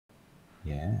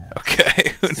Yeah.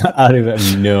 Okay. I don't even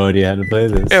have no idea how to play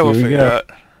this. Yeah, we'll Here we figure it go. out.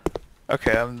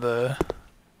 Okay, I'm the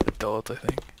adult, I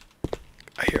think.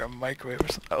 I hear a microwave or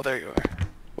something. Oh, there you are.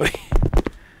 What?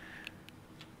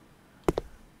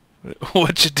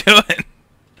 What you doing?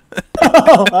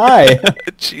 Oh, hi.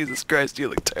 Jesus Christ, you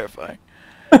look terrifying.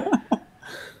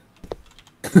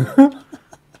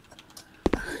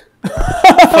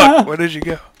 Fuck, where did you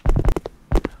go?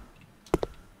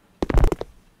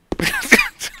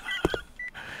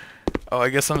 Oh, I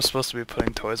guess I'm supposed to be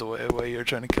putting toys away while you're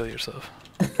trying to kill yourself.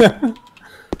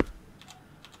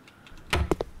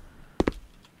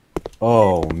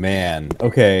 Oh man.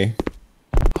 Okay.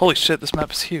 Holy shit, this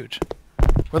map is huge.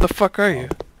 Where the fuck are you?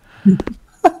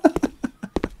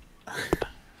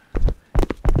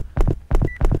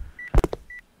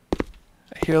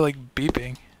 I hear like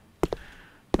beeping.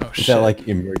 Oh Is shit. that like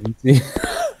emergency?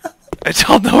 I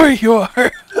don't know where you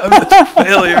are. I'm the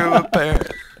failure of a parent.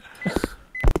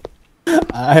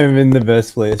 I'm in the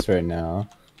best place right now.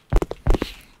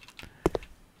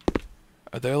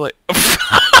 Are there like...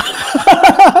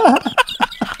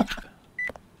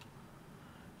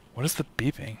 What is the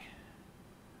beeping?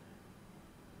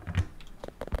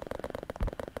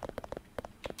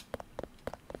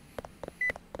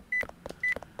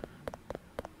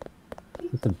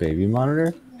 Is the baby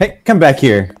monitor? Hey, come back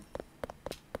here.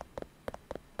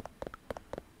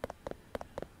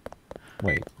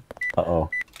 Wait. Uh-oh.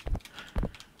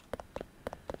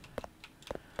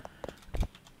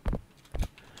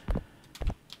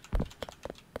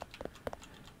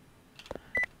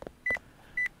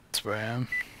 That's where I am.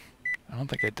 I don't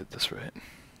think I did this right.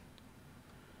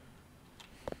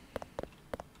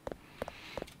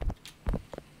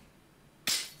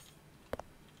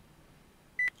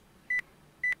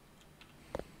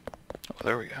 Oh,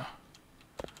 there we go.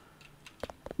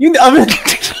 I'm in...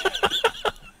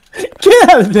 Get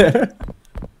out of there!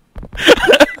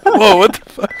 Whoa, what the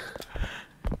fuck?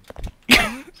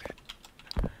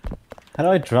 How do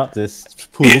I drop this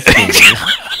pool skin?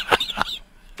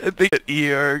 I think it's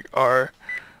E or R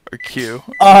or Q.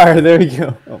 R, there we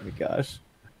go. Oh my gosh.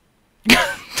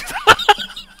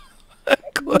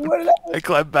 I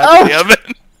climbed back in the oven.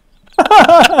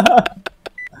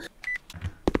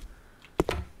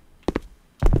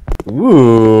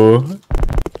 Ooh.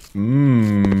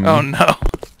 Mmm. Oh no.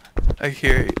 I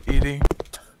hear eating.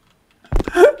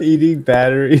 Eating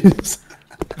batteries.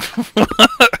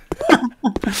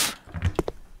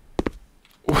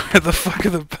 Where the fuck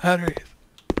are the batteries?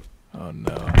 Oh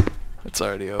no. It's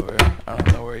already over. I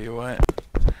don't know where you went.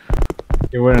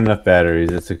 There weren't enough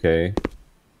batteries, it's okay.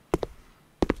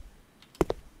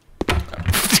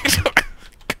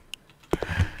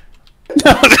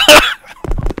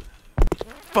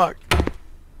 Fuck.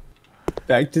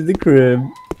 Back to the crib.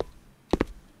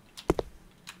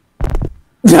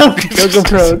 No, don't go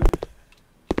prone.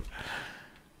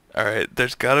 Alright,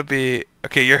 there's gotta be...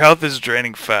 Okay, your health is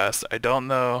draining fast. I don't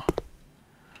know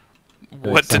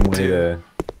what to Some way do. to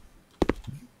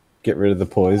get rid of the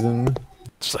poison.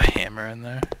 There's a hammer in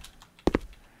there.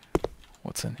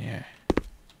 What's in here?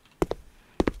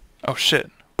 Oh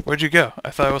shit. Where'd you go?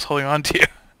 I thought I was holding on to you.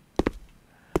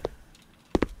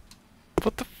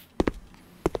 What the...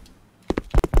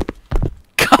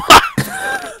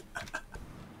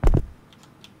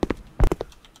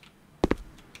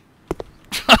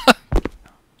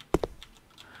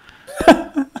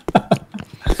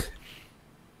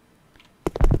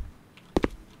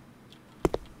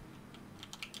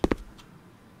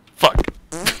 Fuck.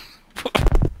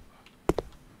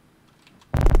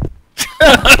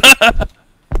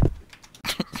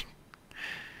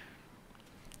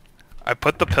 I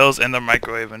put the pills in the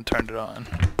microwave and turned it on.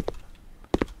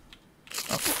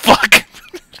 Oh fuck!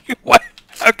 What?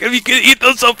 How come you can eat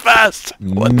those so fast?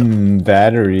 What the? Mmm,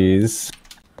 batteries.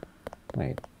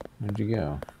 Wait, where'd you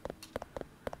go?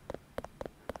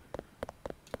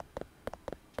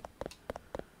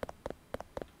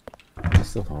 Am I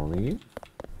still holding it?